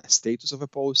changes like a status of a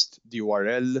post, the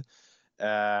URL,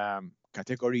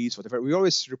 categories, whatever, we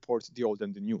always report the old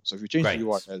and the new. So if you change the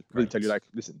URL, we'll tell you like,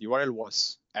 listen, the URL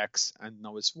was X and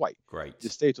now it's Y. Great. The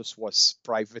status was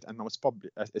private and now it's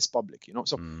public.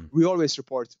 So we always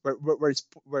report where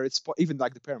it's even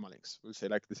like the permalinks. We'll say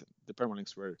like, listen, the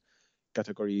permalinks were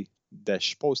category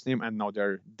dash post name and now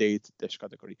they're date dash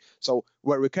category. So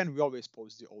where we can, we always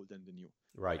post the old and the new.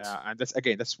 Right. And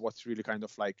that's what's really kind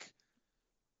of like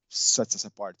sets us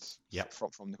apart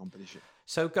from the competition.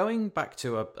 So going back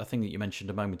to a thing that you mentioned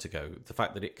a moment ago, the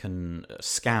fact that it can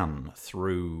scan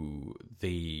through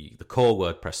the core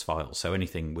WordPress file, so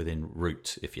anything within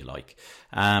root, if you like.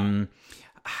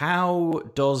 How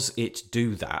does it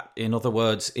do that? In other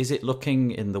words, is it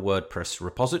looking in the WordPress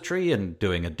repository and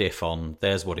doing a diff on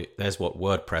there's what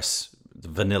WordPress, the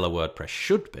vanilla WordPress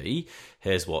should be,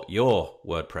 here's what your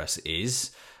WordPress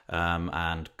is,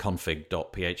 and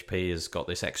config.php has got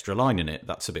this extra line in it.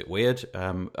 That's a bit weird.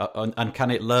 And can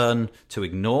it learn to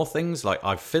ignore things? Like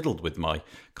I've fiddled with my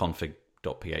config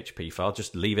 .php file.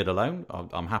 Just leave it alone.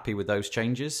 I'm happy with those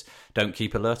changes. Don't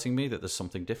keep alerting me that there's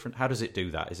something different. How does it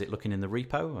do that? Is it looking in the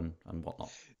repo and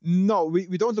whatnot? No,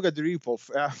 we don't look at the repo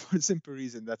for the simple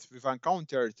reason that we've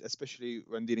encountered, especially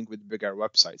when dealing with bigger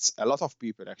websites, a lot of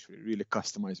people actually really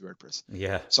customize WordPress.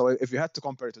 Yeah. So if you had to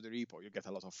compare it to the repo, you get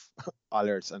a lot of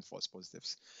alerts and false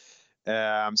positives.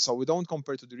 So we don't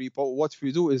compare to the repo. What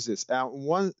we do is this: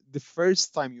 the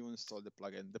first time you install the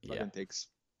plugin takes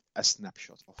a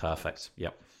snapshot of Perfect.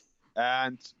 Yep.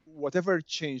 And whatever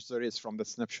change there is from that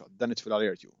snapshot, then it will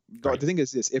alert you. Great. The thing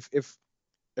is this: if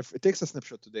it takes a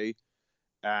snapshot today,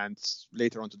 and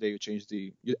later on today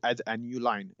you add a new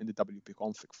line in the WP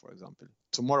config, for example,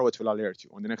 tomorrow it will alert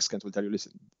you. On the next scan, it will tell you,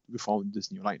 listen, we found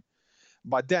this new line.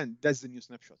 But then that's the new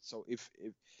snapshot. So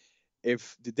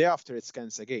if the day after it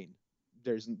scans again,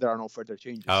 there are no further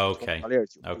changes. Okay. It won't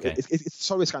alert you. Okay. It's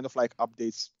always kind of like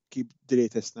updates keep the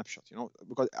latest snapshot,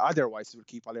 because otherwise it will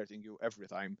keep alerting you every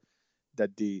time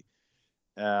that the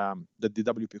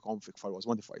WP config file was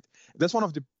modified. That's one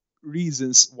of the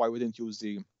reasons why we didn't use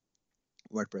the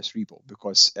WordPress repo,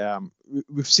 because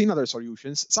we've seen other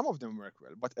solutions. Some of them work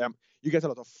well, but you get a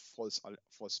lot of false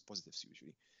positives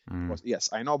usually. Because yes,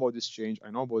 I know about this change,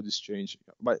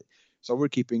 but so we're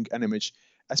keeping an image,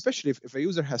 especially if a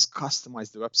user has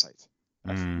customized the website.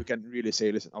 We can really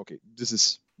say, listen, okay, this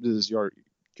is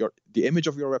the image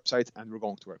of your website, and we're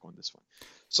going to work on this one.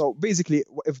 So basically,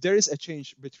 if there is a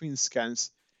change between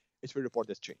scans, it will report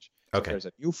that change. So if there's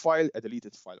a new file, a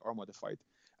deleted file, or modified,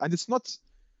 and it's not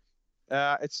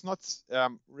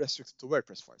restricted to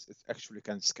WordPress files. It actually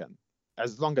can scan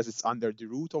as long as it's under the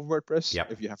root of WordPress.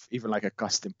 Yep. If you have even like a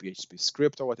custom PHP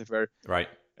script or whatever, right,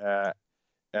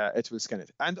 it will scan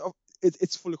it, and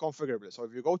it's fully configurable. So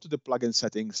if you go to the plugin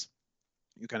settings,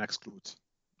 you can exclude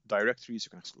directories, you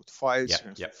can exclude files, you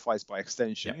can exclude files by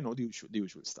extension, the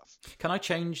usual stuff. Can I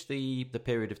change the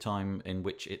period of time in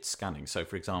which it's scanning? So,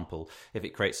 for example, if it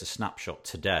creates a snapshot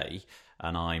today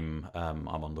and I'm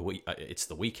on it's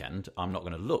the weekend, I'm not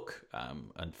going to look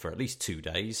and for at least 2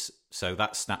 days. So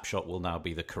that snapshot will now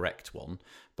be the correct one.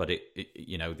 But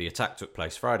the attack took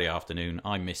place Friday afternoon.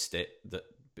 I missed it. That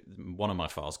one of my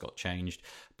files got changed,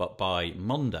 but by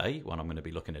Monday, when I'm going to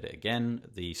be looking at it again,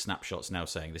 the snapshot's now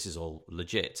saying this is all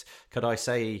legit. Could I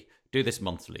say, do this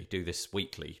monthly, do this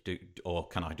weekly, or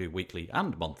can I do weekly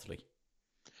and monthly?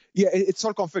 Yeah, it's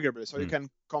all configurable. So you can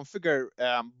configure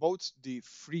both the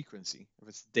frequency, if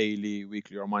it's daily,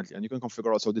 weekly, or monthly, and you can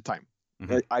configure also the time.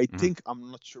 I think, I'm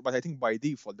not sure, but I think by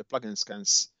default, the plugin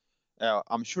scans,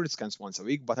 I'm sure it scans once a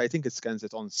week, but I think it scans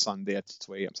it on Sunday at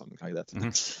 2 a.m., something like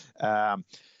that.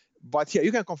 But yeah,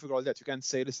 you can configure all that. You can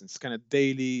say, listen, scan it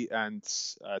daily and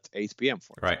at 8 p.m.,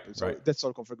 for example. So that's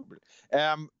all configurable.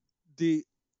 The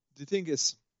thing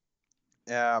is,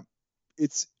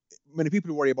 it's many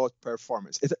people worry about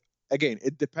performance.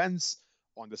 It depends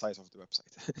on the size of the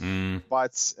website.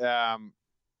 But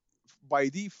by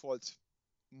default,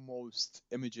 most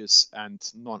images and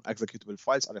non-executable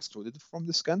files are excluded from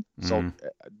the scan. So,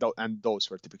 and those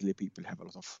where typically people have a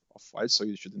lot of files, so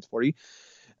you shouldn't worry.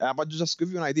 But to just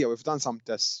give you an idea, we've done some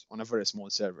tests on a very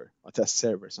small server, a test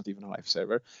server, it's not even a live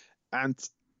server. And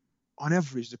on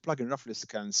average, the plugin roughly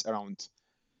scans around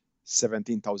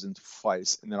 17,000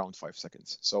 files in around 5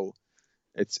 seconds. So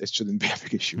it shouldn't be a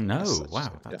big issue. No,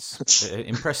 wow, that's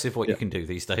impressive what you can do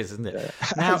these days, isn't it? Yeah.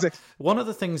 Now, Exactly. One of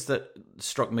the things that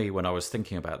struck me when I was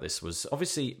thinking about this was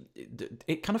obviously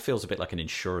it kind of feels a bit like an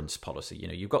insurance policy.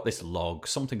 You've got this log,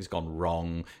 something's gone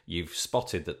wrong, you've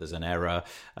spotted that there's an error.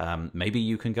 Maybe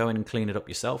you can go in and clean it up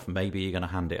yourself. Maybe you're going to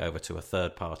hand it over to a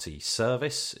third-party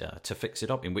service to fix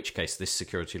it up, in which case this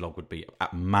security log would be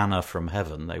at manna from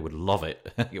heaven. They would love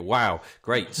it. Wow,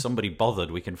 great, somebody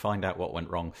bothered. We can find out what went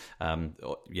wrong.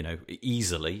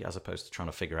 Easily, as opposed to trying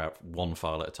to figure out one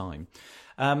file at a time.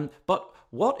 But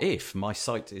what if my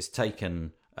site is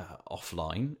taken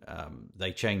offline?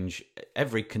 They change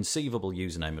every conceivable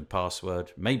username and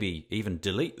password, maybe even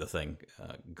delete the thing.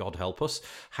 God help us.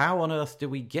 How on earth do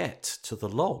we get to the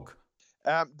log?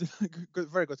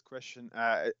 Very good question.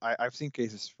 I've seen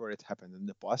cases where it happened in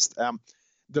the past.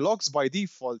 The logs by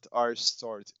default are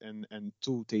stored in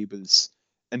 2 tables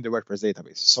in the WordPress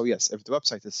database. So yes, if the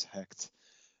website is hacked,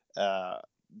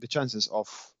 the chances of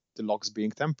the logs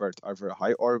being tampered are very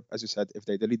high. Or as you said, if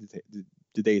they delete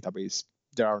the database,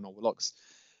 there are no logs.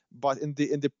 But in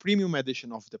the premium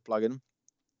edition of the plugin,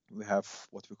 we have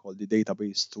what we call the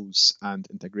database tools and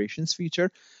integrations feature.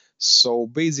 So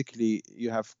basically,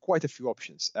 you have quite a few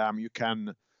options. You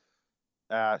can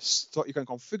you can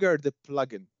configure the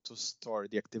plugin to store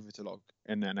the activity log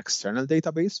in an external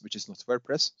database, which is not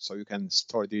WordPress. So you can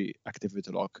store the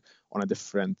activity log on a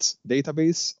different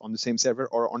database on the same server,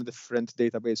 or on a different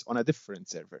database on a different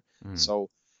server. So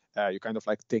you're kind of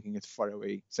like taking it far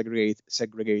away,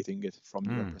 segregating it from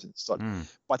the WordPress install.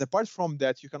 But apart from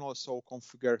that, you can also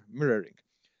configure mirroring.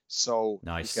 So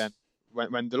nice. You can,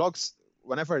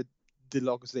 whenever the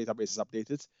logs database is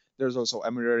updated, there's also a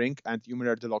mirroring, and you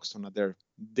mirror the logs to another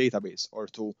database, or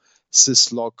to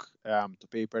syslog, to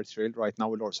Papertrail. Right now,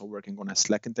 we're also working on a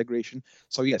Slack integration.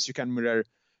 So yes, you can mirror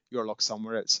your log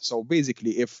somewhere else. So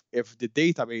basically, if the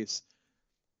database,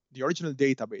 the original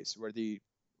database where the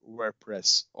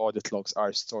WordPress audit logs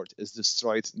are stored, is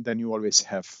destroyed, then you always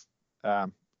have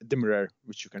the mirror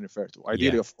which you can refer to.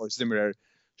 Ideally, of course, the mirror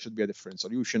should be a different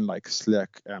solution like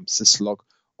Slack, syslog,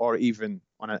 or even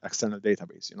on an external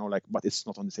database, but it's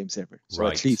not on the same server. So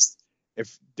at least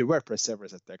if the WordPress server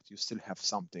is attacked, you still have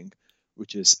something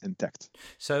which is intact.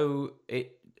 So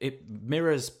it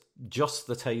mirrors just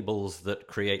the tables that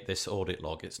create this audit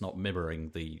log. It's not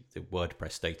mirroring the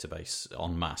WordPress database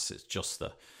en masse. It's just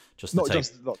the just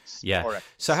the logs. Yeah. Correct.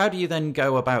 So how do you then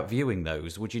go about viewing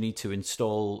those? Would you need to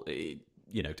install, a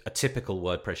typical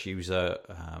WordPress user?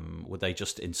 Would they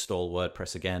just install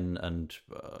WordPress again and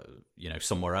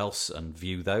somewhere else and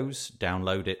view those,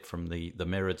 download it from the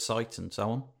mirrored site and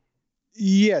so on?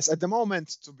 Yes, at the moment,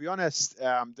 to be honest,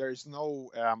 there is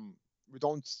no. We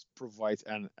don't provide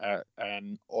an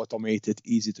automated,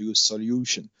 easy to use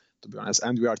solution, to be honest,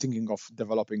 and we are thinking of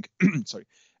developing,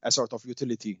 a sort of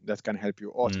utility that can help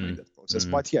you automate that process.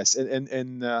 But yes, if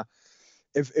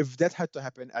that had to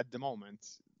happen at the moment,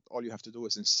 all you have to do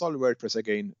is install WordPress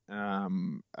again,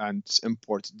 and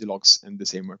import the logs in the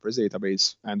same WordPress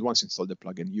database. And once you install the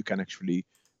plugin, you can actually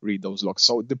read those logs.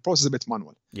 So the process is a bit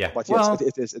manual. Yeah. But yes,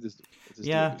 it is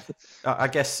yeah. doable. I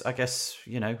guess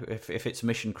if it's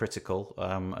mission critical,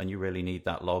 and you really need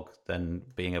that log, then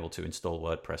being able to install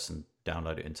WordPress and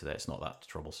download it into there, it's not that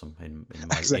troublesome in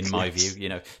my view.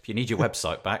 If you need your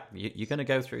website back, you're going to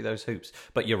go through those hoops.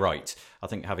 But you're right. I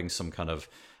think having some kind of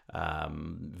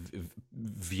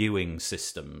viewing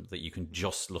system that you can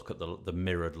just look at the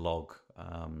mirrored log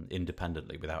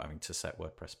independently without having to set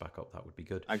WordPress back up, that would be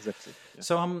good. Exactly. Yeah.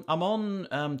 So I'm on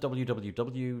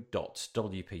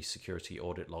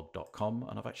www.wpsecurityaudit.log.com,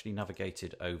 and I've actually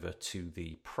navigated over to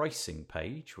the pricing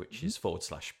page, which is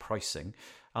 /pricing,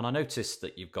 and I noticed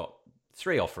that you've got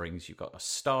 3 offerings. You've got a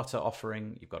starter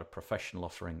offering, you've got a professional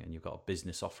offering, and you've got a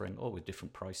business offering, all with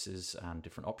different prices and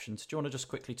different options. Do you want to just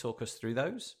quickly talk us through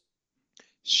those?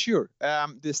 Sure.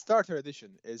 The starter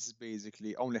edition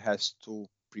basically only has 2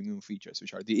 premium features,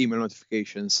 which are the email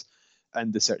notifications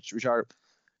and the search, which are,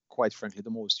 quite frankly, the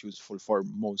most useful for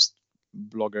most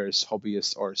bloggers,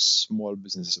 hobbyists, or small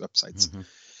business websites.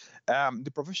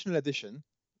 The professional edition,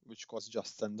 which costs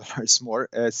just $10 more,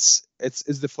 is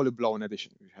the fully blown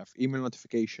edition. We have email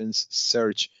notifications,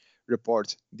 search,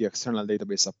 report, the external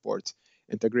database support,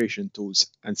 integration tools,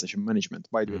 and session management.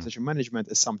 By the way, session management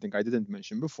is something I didn't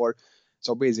mention before.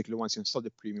 So basically, once you install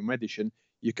the premium edition,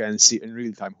 you can see in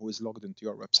real time who is logged into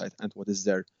your website and what is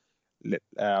their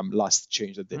latest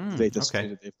change that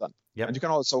they've done. Yep. And you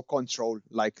can also control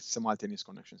like simultaneous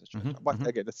connections, etc. But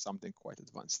again, that's something quite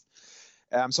advanced.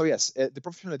 So yes, the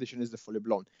professional edition is the fully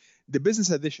blown. The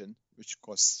business edition, which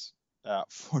costs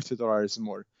 $40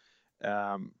 more,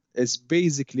 is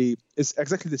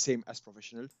exactly the same as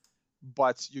professional,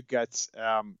 but you get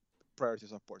priority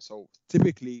support. So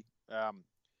typically,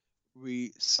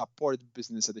 we support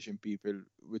business edition people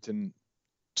within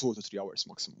 2 to 3 hours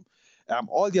maximum.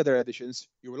 All the other editions,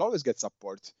 you will always get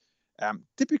support.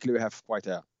 Typically, we have quite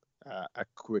a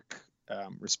quick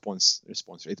response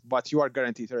rate, but you are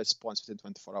guaranteed a response within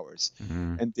 24 hours.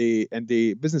 And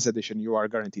the business edition, you are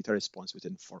guaranteed a response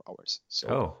within 4 hours.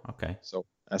 So, okay. So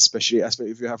especially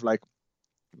if you have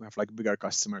bigger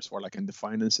customers who are like in the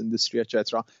finance industry,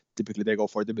 etc., typically they go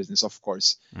for the business, of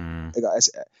course.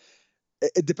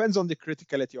 It depends on the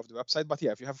criticality of the website, but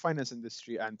yeah, if you have finance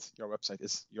industry and your website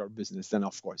is your business, then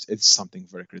of course it's something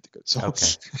very critical. So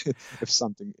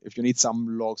if you need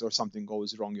some logs or something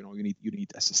goes wrong, you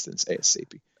need assistance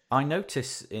ASAP. I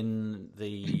noticed in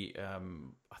the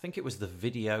I think it was the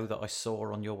video that I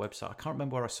saw on your website. I can't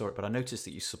remember where I saw it, but I noticed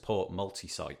that you support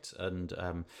multi-site, and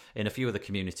in a few of the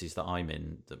communities that I'm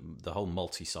in, the whole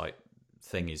multi-site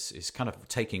thing is kind of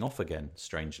taking off again,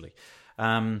 strangely.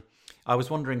 I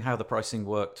was wondering how the pricing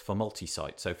worked for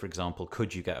multi-site. So, for example,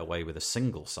 could you get away with a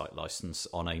single site license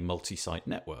on a multi-site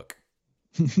network?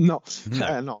 No.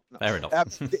 Fair enough.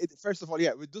 First of all,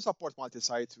 yeah, we do support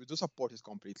multi-site. We do support it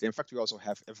completely. In fact, we also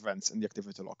have events in the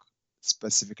activity log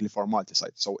specifically for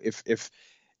multi-site. So if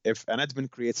an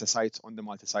admin creates a site on the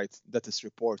multi-site, that is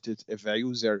reported. If a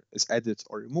user is added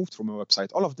or removed from a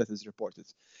website, all of that is reported.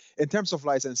 In terms of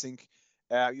licensing,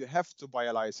 you have to buy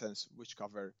a license which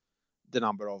cover the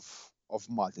number of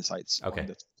multi-sites on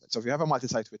that. So if you have a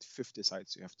multi-site with 50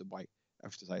 sites, you have to buy a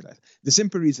 50-site license. The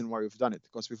simple reason why we've done it,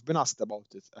 because we've been asked about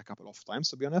it a couple of times,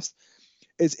 to be honest,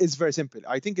 is very simple.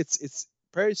 I think it's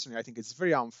personally, I think it's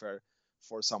very unfair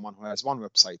for someone who has one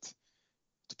website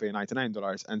to pay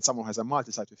 $99 and someone who has a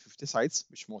multi-site with 50 sites,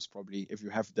 which most probably, if you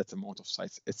have that amount of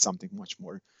sites, it's something much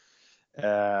more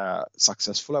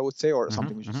successful, I would say, or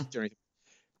something which is generating.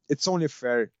 It's only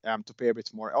fair to pay a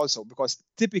bit more also, because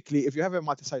typically if you have a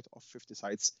multi-site of 50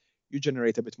 sites, you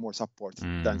generate a bit more support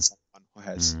than someone who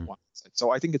has one site.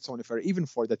 So I think it's only fair, even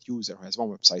for that user who has one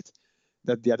website,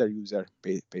 that the other user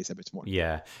pays a bit more.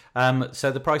 Yeah.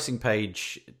 So the pricing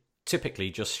page typically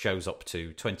just shows up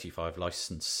to 25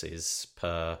 licenses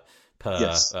per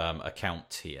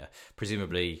account here.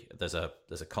 Presumably there's a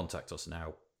contact us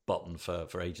now button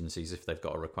for agencies. If they've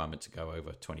got a requirement to go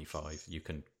over 25, you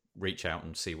can reach out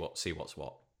and see what's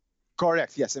what.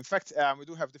 Correct. Yes. In fact, we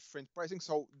do have different pricing.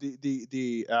 So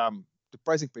the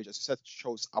pricing page, as you said,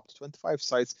 shows up to 25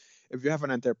 sites. If you have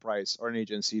an enterprise or an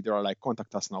agency, there are like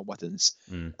contact us now buttons,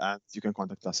 and you can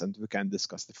contact us and we can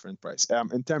discuss different price.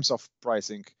 In terms of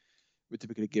pricing, we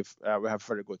typically give we have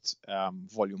very good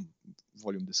volume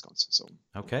discounts. So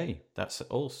okay, that's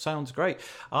all sounds great.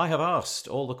 I have asked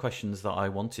all the questions that I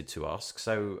wanted to ask.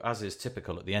 So as is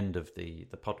typical at the end of the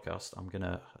podcast, I'm going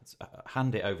to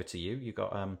hand it over to you. You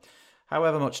got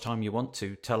however much time you want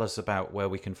to tell us about where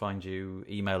we can find you,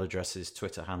 email addresses,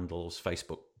 Twitter handles,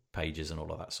 Facebook pages, and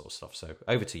all of that sort of stuff. So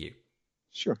over to you.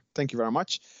 Sure. Thank you very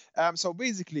much. So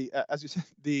basically, as you said,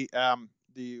 the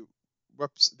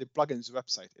plugin's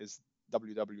website is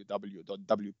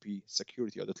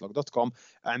www.wpsecurity.log.com,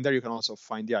 and there you can also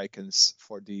find the icons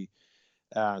for the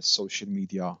social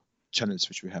media channels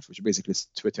which we have, which basically is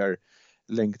Twitter,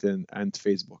 LinkedIn, and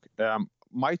Facebook.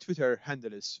 My Twitter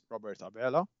handle is Robert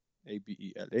Abela,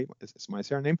 Abela is my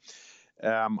surname.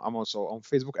 I'm also on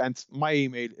Facebook, and my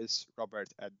email is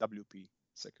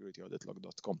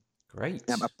robert@wpsecurity.log.com. Great.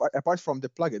 Apart from the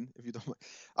plugin, if you don't,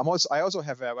 I also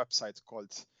have a website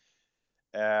called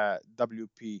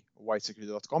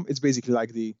wpwhitesecurity.com. It's basically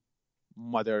like the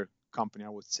mother company, I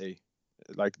would say,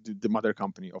 like the mother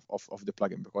company of the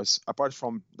plugin, because apart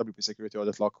from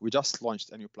wpsecurity.log, we just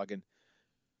launched a new plugin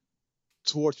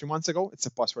 2 or 3 months ago. It's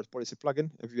a password policy plugin.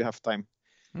 If you have time,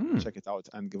 check it out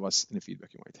and give us any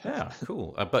feedback you might have. Yeah,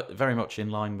 cool. But very much in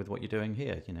line with what you're doing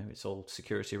here. You know, it's all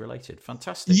security related.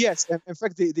 Fantastic. Yes. In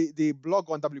fact, the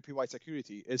blog on WP White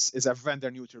Security is a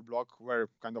vendor neutral blog where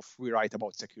kind of we write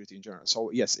about security in general. So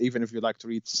yes, even if you'd like to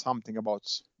read something about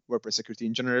WordPress security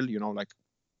in general, you know, like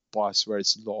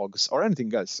passwords, logs, or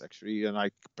anything else actually, and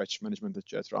like patch management,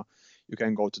 etc., you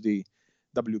can go to the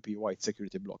WP White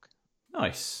Security blog.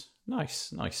 Nice.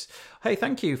 Hey,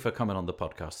 thank you for coming on the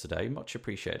podcast today. Much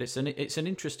appreciated. It's an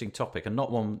interesting topic, and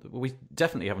not one we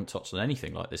definitely haven't touched on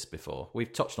anything like this before.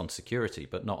 We've touched on security,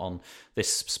 but not on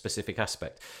this specific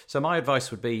aspect. So my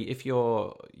advice would be, if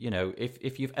you're,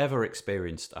 if you've ever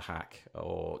experienced a hack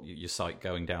or your site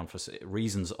going down for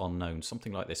reasons unknown,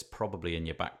 something like this probably in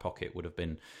your back pocket would have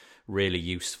been really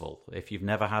useful. If you've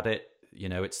never had it,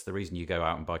 it's the reason you go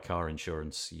out and buy car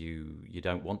insurance. You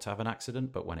don't want to have an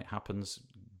accident, but when it happens,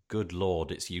 good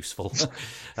Lord, it's useful.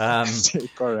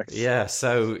 Correct. Yeah.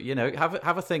 So,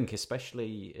 have a think,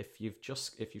 especially if you've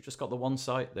just got the one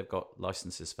site, they've got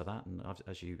licenses for that. And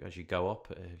as you go up,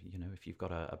 if you've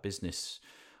got a business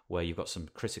where you've got some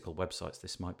critical websites,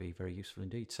 this might be very useful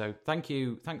indeed. So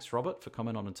thanks Robert for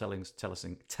coming on and telling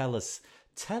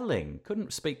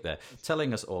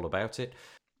us all about it.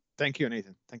 Thank you,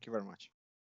 Nathan. Thank you very much.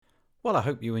 Well, I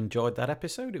hope you enjoyed that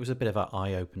episode. It was a bit of an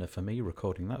eye-opener for me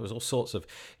recording that. There was all sorts of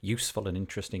useful and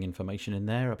interesting information in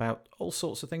there about all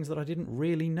sorts of things that I didn't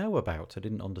really know about. I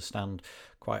didn't understand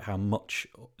quite how much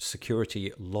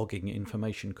security logging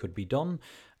information could be done,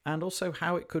 and also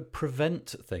how it could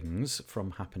prevent things from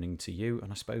happening to you.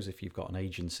 And I suppose if you've got an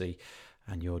agency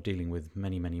and you're dealing with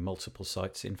many, many multiple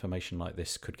sites, information like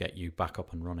this could get you back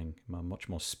up and running much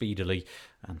more speedily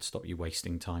and stop you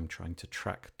wasting time trying to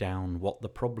track down what the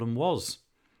problem was.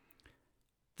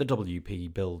 The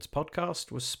WP Builds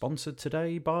podcast was sponsored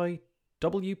today by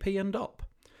WP and Up.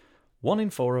 1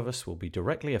 in 4 of us will be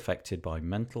directly affected by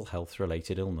mental health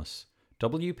related illness.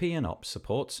 WP and Up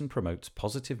supports and promotes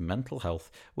positive mental health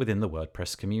within the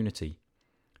WordPress community.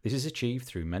 This is achieved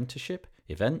through mentorship,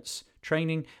 events,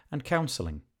 training and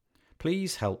counselling.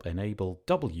 Please help enable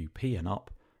WP and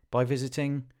Up by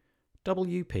visiting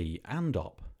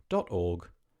wpandup.com.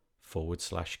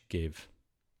 wordpress.org/give.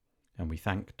 And we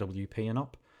thank WP and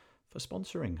Up for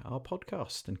sponsoring our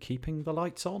podcast and keeping the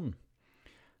lights on.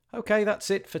 Okay, that's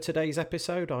it for today's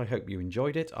episode. I hope you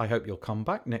enjoyed it. I hope you'll come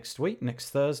back next week, next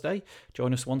Thursday.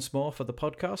 Join us once more for the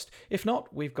podcast. If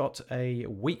not, we've got a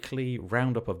weekly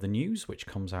roundup of the news, which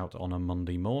comes out on a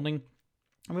Monday morning.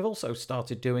 And we've also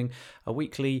started doing a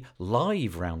weekly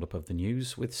live roundup of the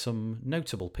news with some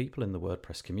notable people in the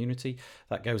WordPress community.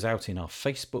 That goes out in our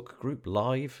Facebook group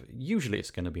live. Usually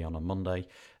it's going to be on a Monday.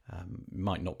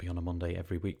 Might not be on a Monday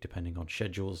every week depending on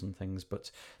schedules and things,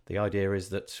 but the idea is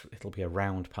that it'll be a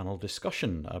round panel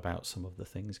discussion about some of the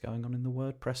things going on in the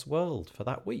WordPress world for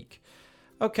that week.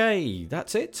 Okay,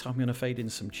 that's it. I'm going to fade in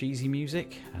some cheesy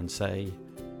music and say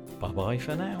bye-bye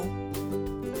for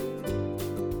now.